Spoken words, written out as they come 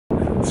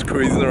Just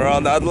cruising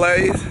around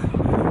Adelaide.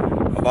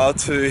 About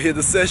to hit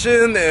the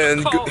session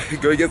and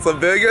go get some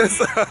burgers.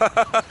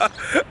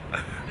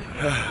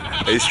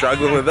 Are you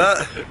struggling with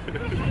that?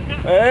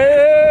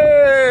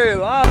 Hey!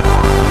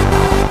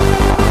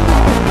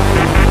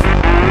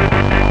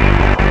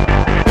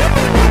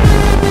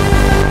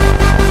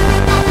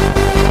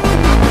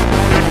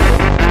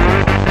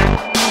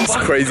 It's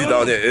crazy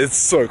down here. It's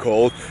so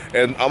cold,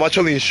 and I'm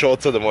actually in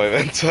shorts at the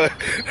moment. So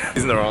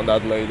cruising around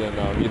Adelaide,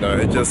 and you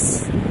know,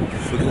 just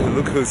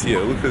look who's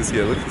here. Look who's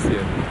here. Look who's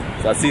here.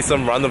 So I see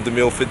some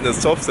run-of-the-mill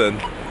fitness tops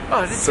and.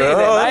 Oh, is it there,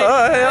 mate?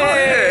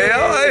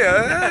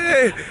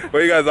 Hey.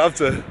 What are you guys up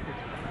to?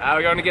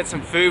 We're going to get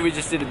some food. We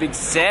just did a big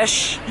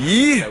sesh.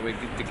 Yeah. So we're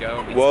good to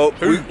go. Well,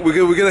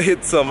 we're gonna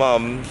hit some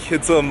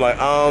like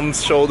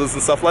arms, shoulders,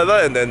 and stuff like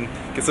that, and then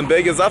get some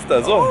burgers after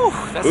as well.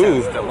 Oh, that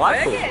sounds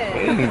delightful.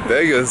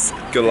 Burgers.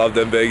 Gonna love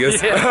them burgers.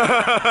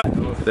 Yeah.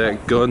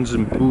 That guns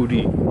and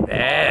booty.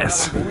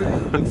 Yes.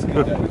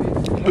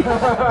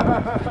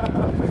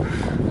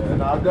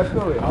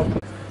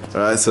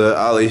 Alright, so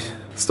Ali,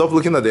 stop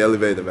looking at the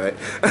elevator, mate.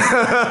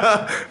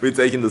 We're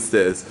taking the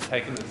stairs.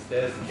 Taking the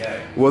stairs and go.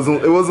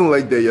 It wasn't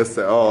like that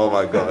yesterday. Oh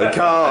my god.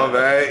 Come on,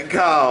 mate.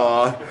 Come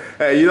on.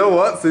 Hey, you know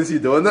what? Since you're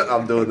doing it,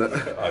 I'm doing it.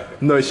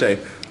 No shame.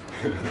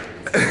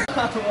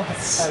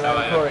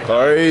 Hello,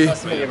 Corey,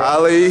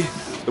 Ali,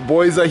 the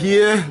boys are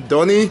here.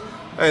 Donnie.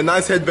 Hey,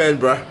 nice headband,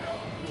 bro.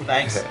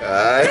 Thanks.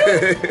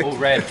 All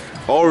red.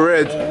 All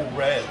red. All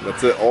red.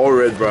 That's it. All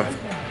red, bro.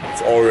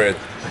 It's all red.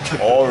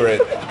 All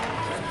red.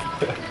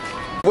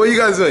 What are you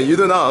guys doing? You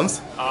doing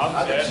arms?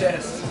 Arms, yeah.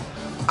 Chest.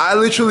 I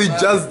literally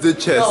just did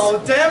chest.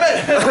 Oh, damn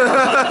it!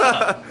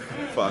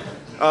 Fuck.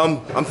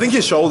 I'm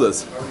thinking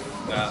shoulders.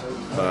 Nah.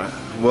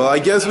 Well, I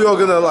guess we are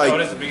gonna like.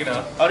 Shoulders are big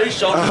enough. I'll do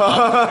shoulders.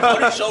 I'll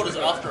do shoulders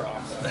after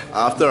arms.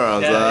 After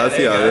arms. Yeah, I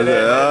see how this is.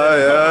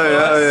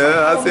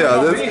 Yeah. I see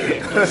how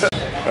this.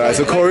 Alright,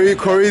 so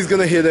Corey's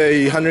gonna hit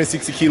a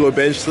 160 kilo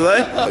bench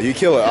today. You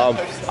kill it.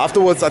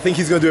 Afterwards, I think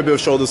he's gonna do a bit of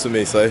shoulders for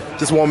me. So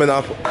just warming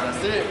up.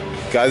 That's it.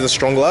 Guy's a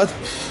strong lad,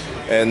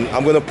 and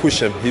I'm gonna push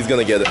him. He's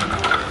gonna get it.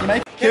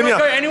 Can we go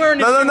anywhere in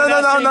this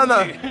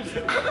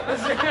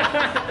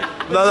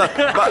No.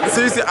 But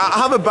seriously, I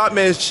have a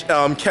Batman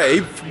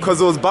cape because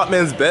it was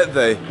Batman's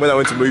birthday when I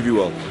went to Movie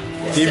World.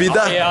 Can you beat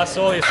that? Yeah, I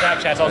saw your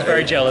Snapchats. I was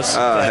very jealous.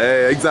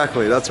 Hey,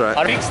 exactly. That's right.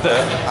 I fixed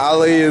it.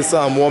 Ali is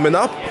warming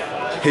up.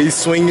 He's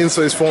swinging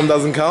so his form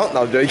doesn't count.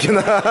 No, I'm joking.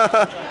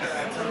 Yeah,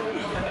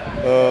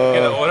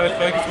 the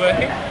autofocus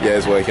working? Yeah,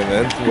 it's working,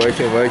 man.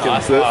 Working.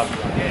 Nice.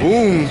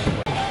 Boom.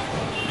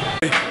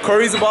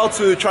 Corey's about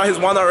to try his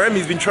 1RM.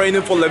 He's been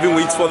training for 11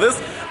 weeks for this.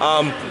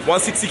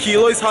 160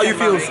 kilos. How you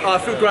feel? I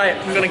feel great.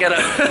 I'm gonna get it.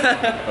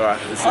 Alright,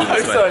 let's see I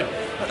this, hope mate.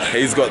 so.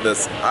 He's got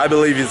this. I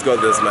believe he's got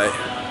this, mate.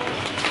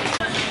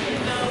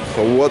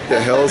 But what the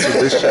hell's with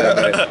this shirt,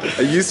 mate?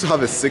 I used to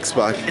have a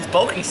six-pack. It's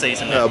bulking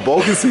season. Yeah,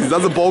 bulking season.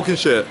 That's a bulking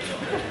shirt.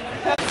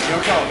 Yo,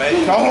 come on,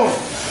 mate. Come on.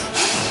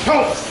 Come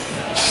on.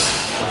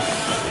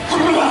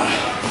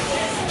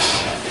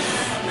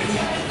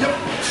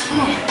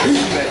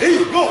 Hey,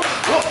 go.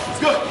 Let's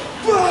go.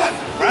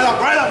 Right up.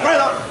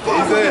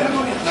 Easy.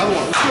 Another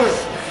one.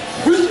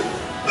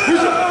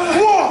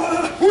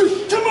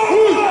 Come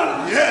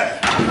on. Yeah.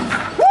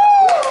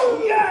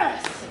 Woo! Yes.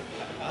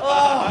 Oh,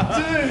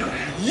 dude.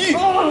 Yeah.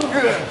 Oh.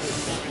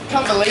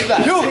 Can't believe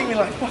that. Yo. It took me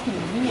like fucking a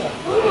year.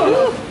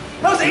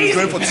 That was easy. He's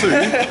going for 2.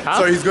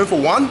 Sorry, he's going for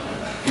 1.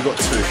 You got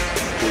 2.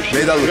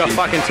 Made that look You got easy.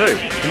 fucking 2.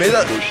 You made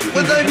that.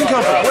 Where did that even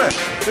come from? Where?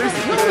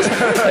 Seriously.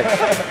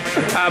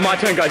 My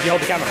turn, guys. You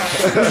hold the camera.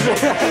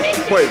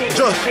 Wait,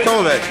 Josh,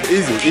 come on, man.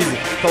 Easy.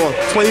 Come on.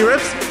 20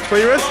 reps?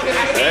 20 reps?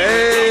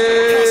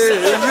 Hey!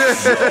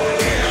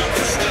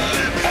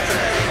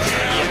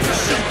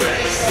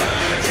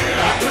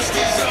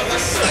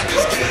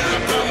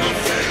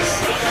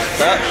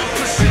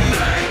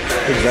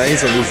 The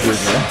veins on this dude,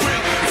 man.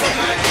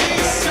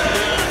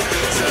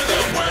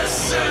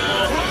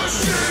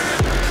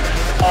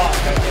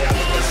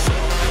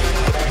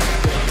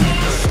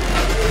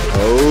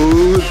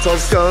 Oh,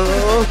 top's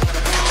gone.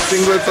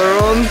 Singlets are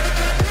on.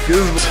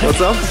 What's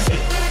up?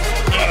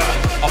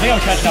 I think I'm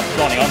catching up to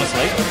Donnie,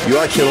 honestly. You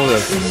are killing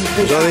him.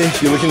 Johnny,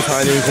 you're looking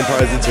tiny in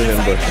comparison to him,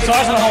 but.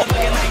 Size on the whole.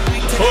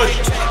 Push.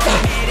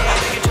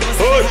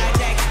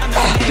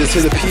 You just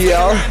hit a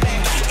PR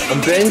on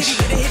bench.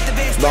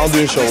 Now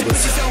doing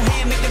shoulders.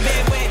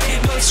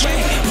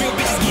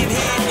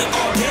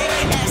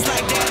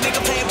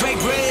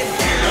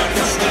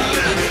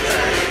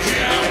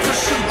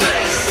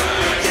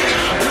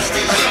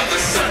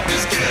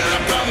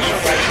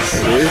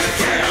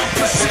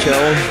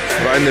 Kel,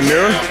 right in the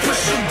mirror.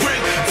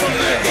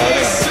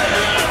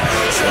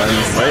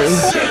 Fighting.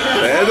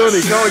 Yeah,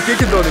 Donnie, come on,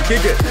 kick it, Donnie,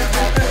 kick it.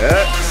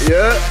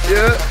 Yeah.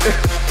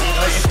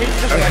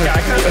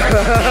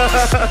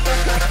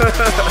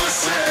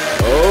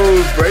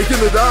 Oh,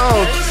 breaking it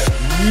down.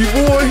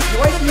 boy.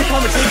 You're wasting your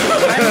time with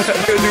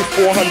We're gonna do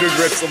 400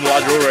 reps of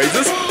lateral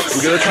raises.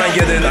 We're gonna try and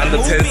get in under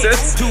 10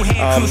 sets.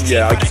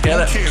 Yeah, I'll keep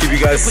you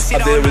guys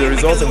updated with the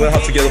results. I'm gonna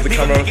have to get off the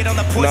camera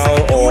now,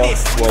 or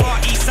well,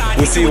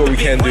 we'll see what we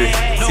can do.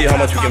 See how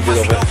much we can build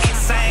of it.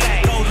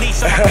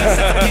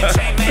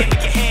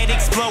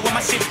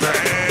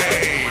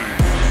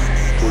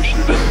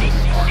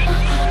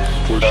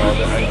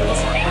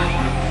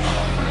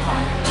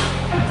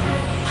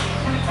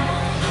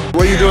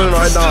 What are you doing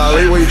right now,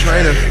 Ali? What are you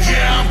training?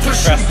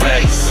 press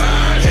legs.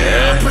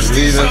 Yeah,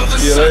 leaving.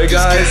 See you later,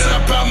 guys.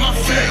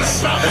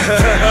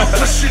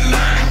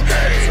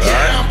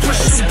 Alright,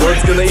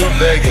 sport's gonna eat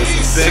big.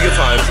 It's bigger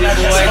time.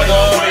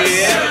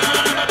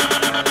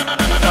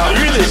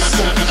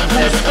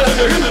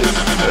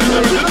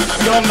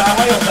 Going that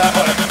way or that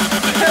way?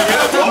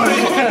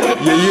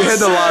 Yeah, you hear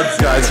the lads,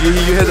 guys. You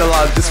hear the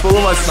lads. Just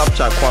follow my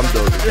Snapchat,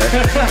 Kwameduah, okay?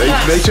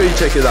 Make sure you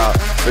check it out.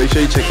 Make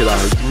sure you check it out.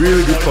 It's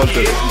really good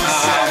content.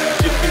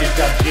 Just finished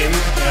that gym.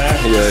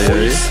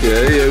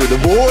 Yeah, with the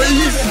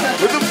boys!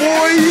 With the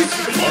boys!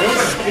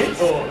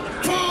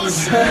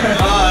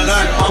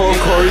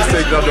 Corey's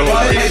taking up the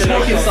whole thing.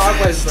 Walking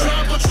sideways, bro.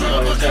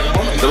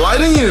 The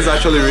lighting is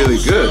actually really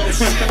good.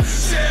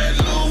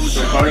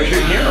 Photo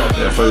shoot here or?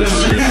 Yeah, for the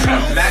shoot.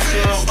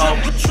 Maximum of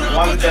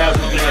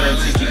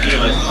 1,360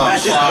 kilos.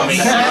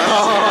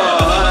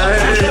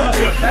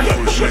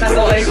 That's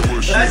illegal.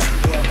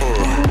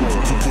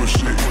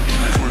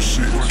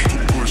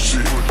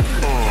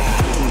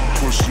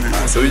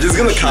 So we're just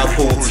gonna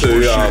carpool to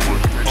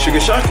Sugar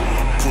Shack.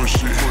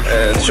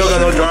 And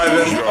Shogun not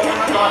driving.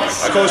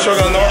 I call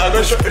Shogun not. I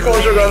call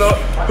Shogun not.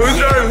 Who's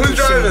driving? Who's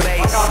driving?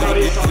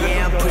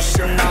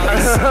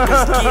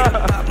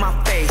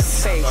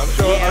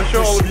 I'm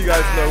sure all of you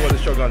guys know what a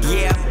Shogun is.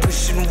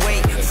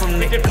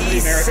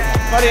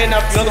 Funny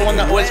enough, you're the one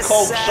that always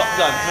called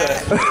shotgun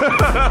first.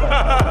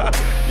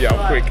 Yeah, I'm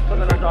quick.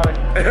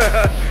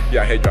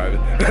 Yeah, I hate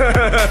driving.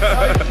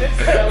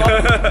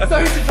 So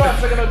you should drive,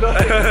 so I'm gonna do.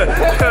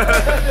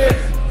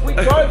 We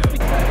drove.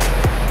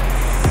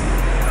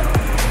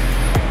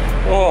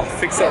 Oh,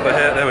 fix up the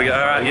hair. There we go.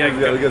 All right, yeah.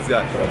 Yeah, look at this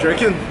guy.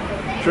 Drinking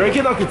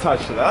I can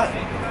touch to that.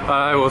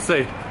 We'll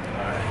see.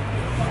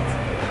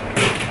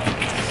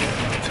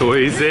 Too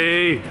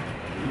easy.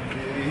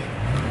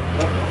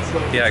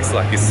 He acts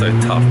like he's so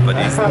tough, but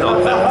he's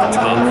not that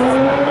tough.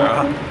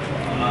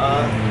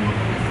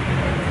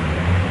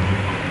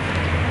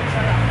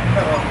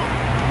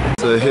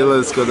 So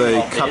Hilla's got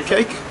a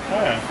cupcake.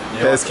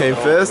 Hers came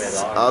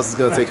first. Ours is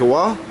gonna take a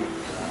while.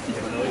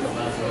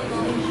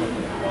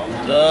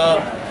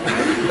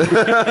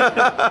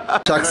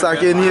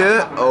 Chucksack in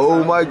here.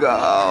 Oh my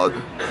god.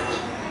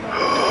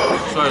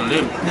 So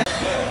limp.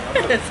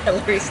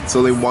 It's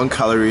only 1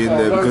 calorie in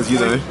there because you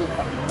know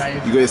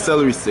you got your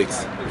celery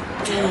sticks.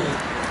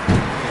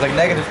 It's like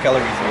negative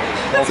calories.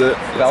 That's it.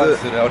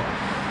 Balance it out.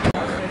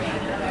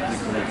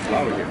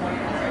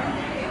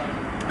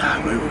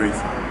 No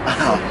breathe.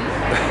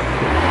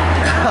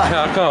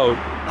 How cold?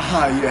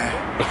 Yeah.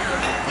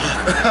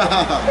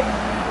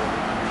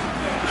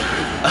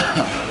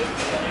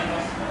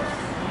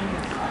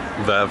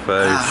 That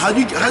face. How do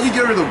you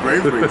get rid of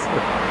brain freeze?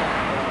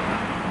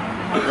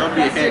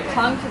 Press your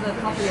tongue to the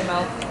top of your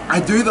mouth. I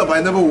do that, but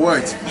it never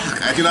works.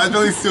 Fuck, I can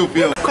actually still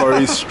feel it.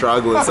 Corey's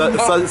struggling.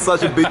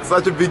 Such a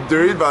big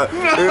dude, but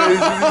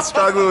he's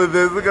struggling with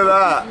this. Look at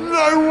that.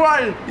 No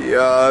way.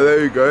 Yeah, there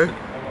you go.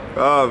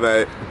 Oh,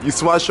 mate, you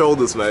smart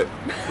shoulders, mate.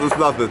 There's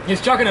nothing.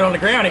 He's chucking it on the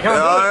ground. He can't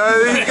do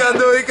it. He can't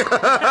do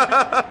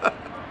it.